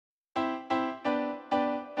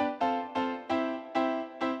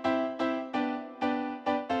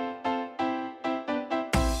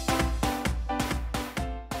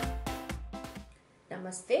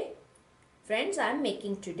Namaste. Friends, I am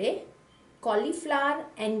making today cauliflower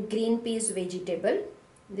and green peas vegetable.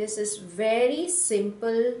 This is very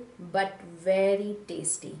simple but very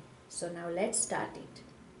tasty. So now let's start it.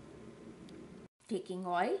 Taking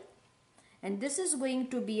oil, and this is going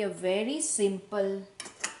to be a very simple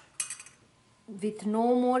with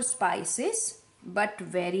no more spices but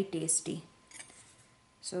very tasty.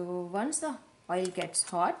 So once the oil gets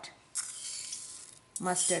hot,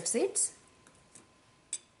 mustard seeds,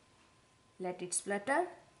 let it splutter,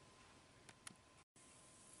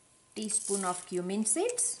 teaspoon of cumin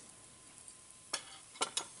seeds,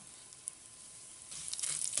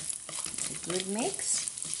 good mix.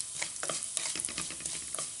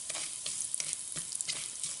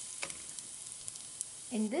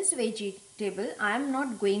 In this vegetable, I am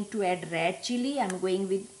not going to add red chili. I am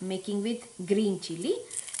making with green chili.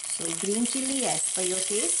 So green chili as per your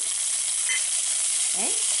taste,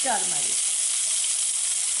 and turmeric.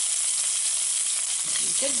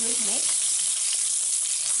 It's a good mix.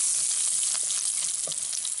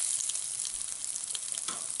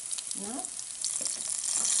 Now,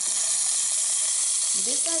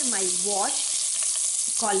 these are my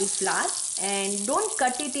washed cauliflower, and don't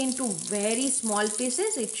cut it into very small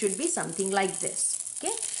pieces. It should be something like this.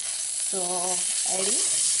 Okay, so adding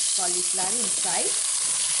cauliflower inside.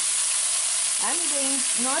 I'm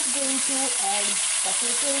not going to add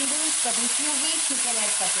potato in this, but if you wish, you can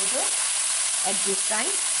add potato at this time.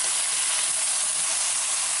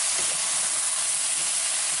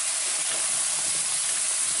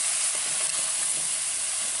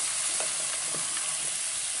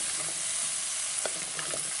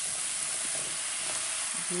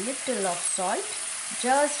 Little of salt,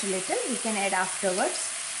 just little, we can add afterwards.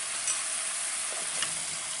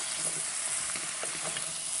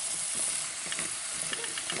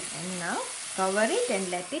 And now cover it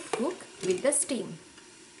and let it cook with the steam.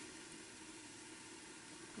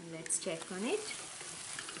 Let's check on it.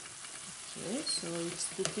 Okay, so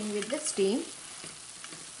it's cooking with the steam,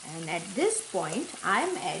 and at this point I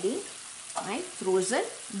am adding my frozen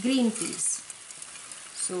green peas.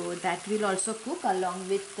 So that will also cook along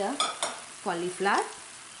with the cauliflower.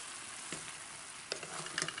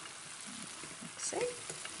 Mix it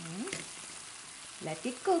and let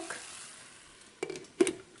it cook.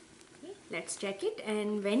 Okay, let's check it,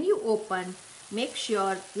 and when you open, make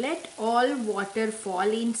sure let all water fall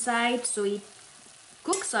inside so it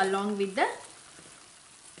cooks along with the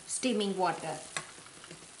steaming water.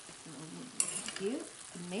 Okay,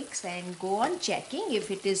 mix and go on checking if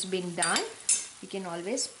it has been done. You can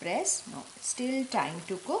always press. No, still time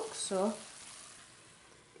to cook. So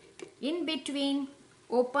in between,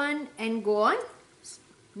 open and go on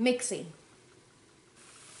mixing.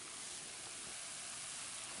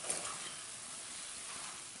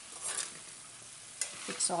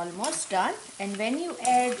 It's almost done, and when you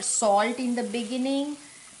add salt in the beginning,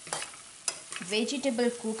 vegetable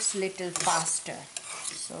cooks little faster.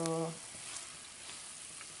 So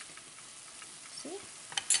see,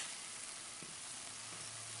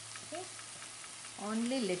 okay,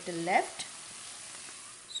 only little left,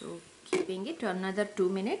 so keeping it another 2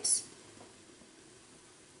 minutes.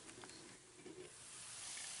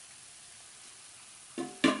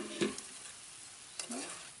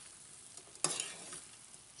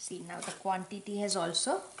 See, now the quantity has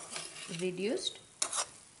also reduced.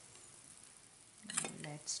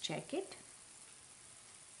 Let's check it.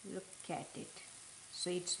 Look at it. So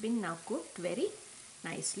it's been now cooked very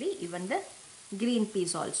nicely, even the green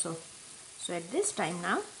peas also. So at this time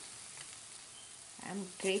now, I'm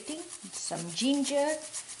grating some ginger.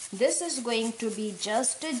 This is going to be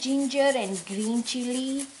just a ginger and green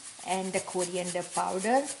chili and the coriander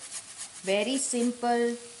powder. Very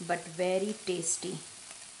simple but very tasty.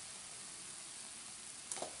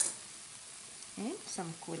 And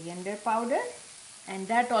some coriander powder, and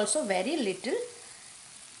that also very little,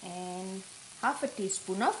 and half a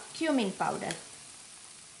teaspoon of cumin powder.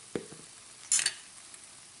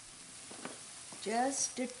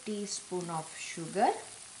 Just a teaspoon of sugar.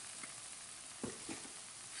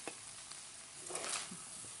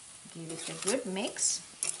 Give it a good mix.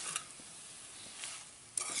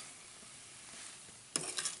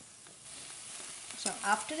 So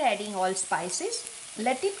after adding all spices,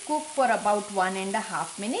 let it cook for about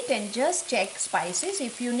 1.5 minutes and just check spices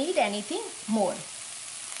if you need anything more.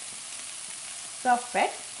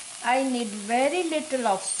 Perfect. I need very little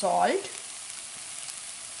of salt.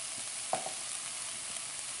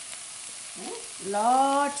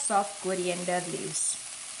 Lots of coriander leaves.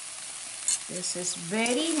 This is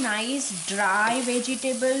very nice dry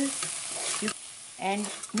vegetable, and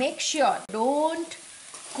make sure don't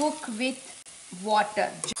cook with water.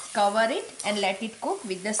 Just cover it and let it cook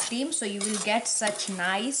with the steam, so you will get such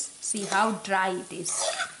nice, see how dry it is.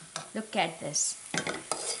 Look at this.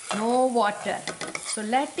 No water. So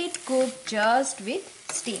let it cook just with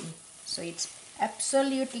steam. So it's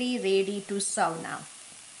absolutely ready to serve now.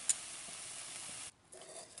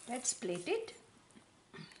 Let's plate it.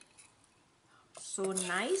 So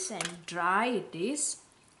nice and dry it is.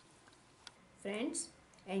 Friends,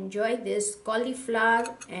 enjoy this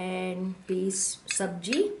cauliflower and peas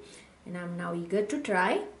sabji, and I'm now eager to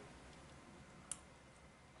try.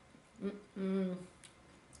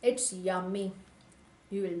 It's yummy.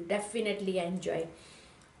 You will definitely enjoy.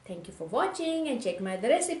 Thank you for watching, and check my other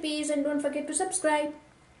recipes, and don't forget to subscribe.